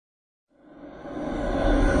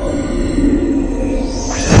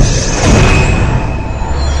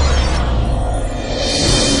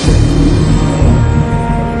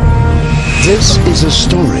This is a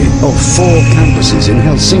story of 4 campuses in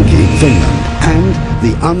Helsinki, Finland, and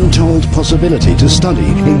the untold possibility to study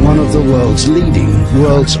in one of the world's leading,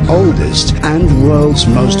 world's oldest, and world's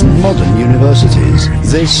most modern universities.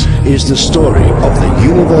 This is the story of the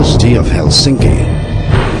University of Helsinki.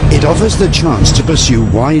 It offers the chance to pursue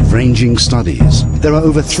wide-ranging studies. There are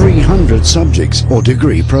over 300 subjects or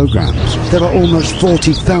degree programs. There are almost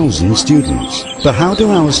 40,000 students. But how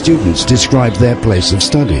do our students describe their place of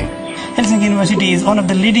study? Helsinki University is one of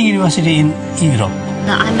the leading universities in Europe.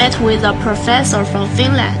 I met with a professor from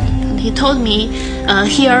Finland, and he told me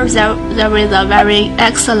here there is a very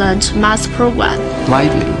excellent math program.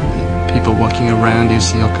 Lively, people walking around, you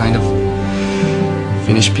see all kind of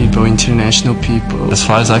Finnish people, international people. As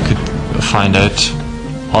far as I could find out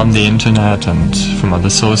on the internet and from other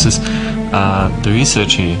sources, the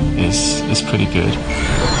research here is pretty good.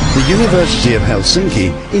 The University of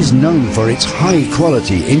Helsinki is known for its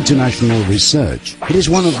high-quality international research. It is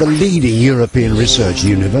one of the leading European research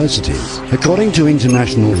universities. According to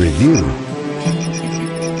International Review,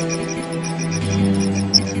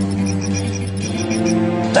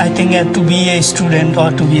 I think to be a student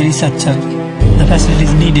or to be a researcher, the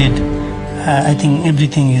facilities needed. I think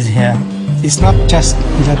everything is here. It's not just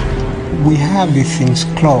that we have these things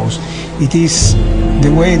close. It is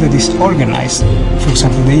the way that it's organized. For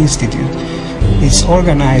example, the institute. It's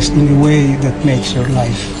organized in a way that makes your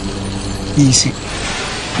life easy.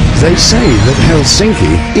 they say that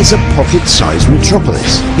Helsinki is a pocket-sized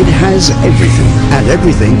metropolis. It has everything, and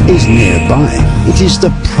everything is nearby. It is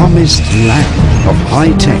the promised land of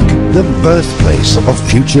high-tech, the birthplace of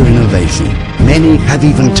future innovation. Many have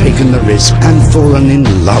even taken the risk and fallen in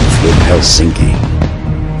love with Helsinki.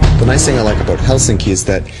 The nice thing I like about Helsinki is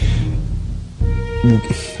that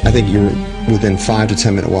I think you're within 5 to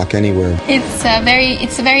 10 minute walk anywhere. It's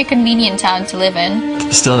a very convenient town to live in.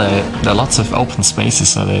 Still, there are lots of open spaces,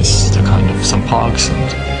 so there's kind of some parks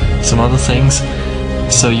and some other things.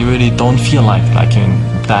 So you really don't feel like in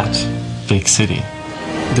that big city.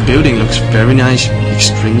 The building looks very nice,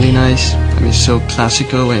 extremely nice. I mean, so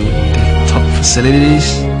classical and top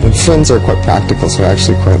facilities. The friends are quite practical, so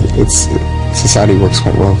actually society works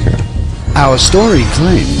quite well here. Our story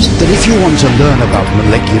claims that if you want to learn about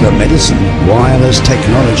molecular medicine, wireless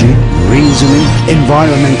technology, reasoning,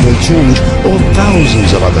 environmental change, or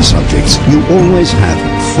thousands of other subjects, you always have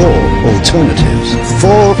 4 alternatives,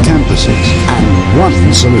 4 campuses, and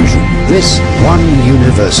 1 solution. This one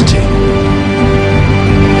university.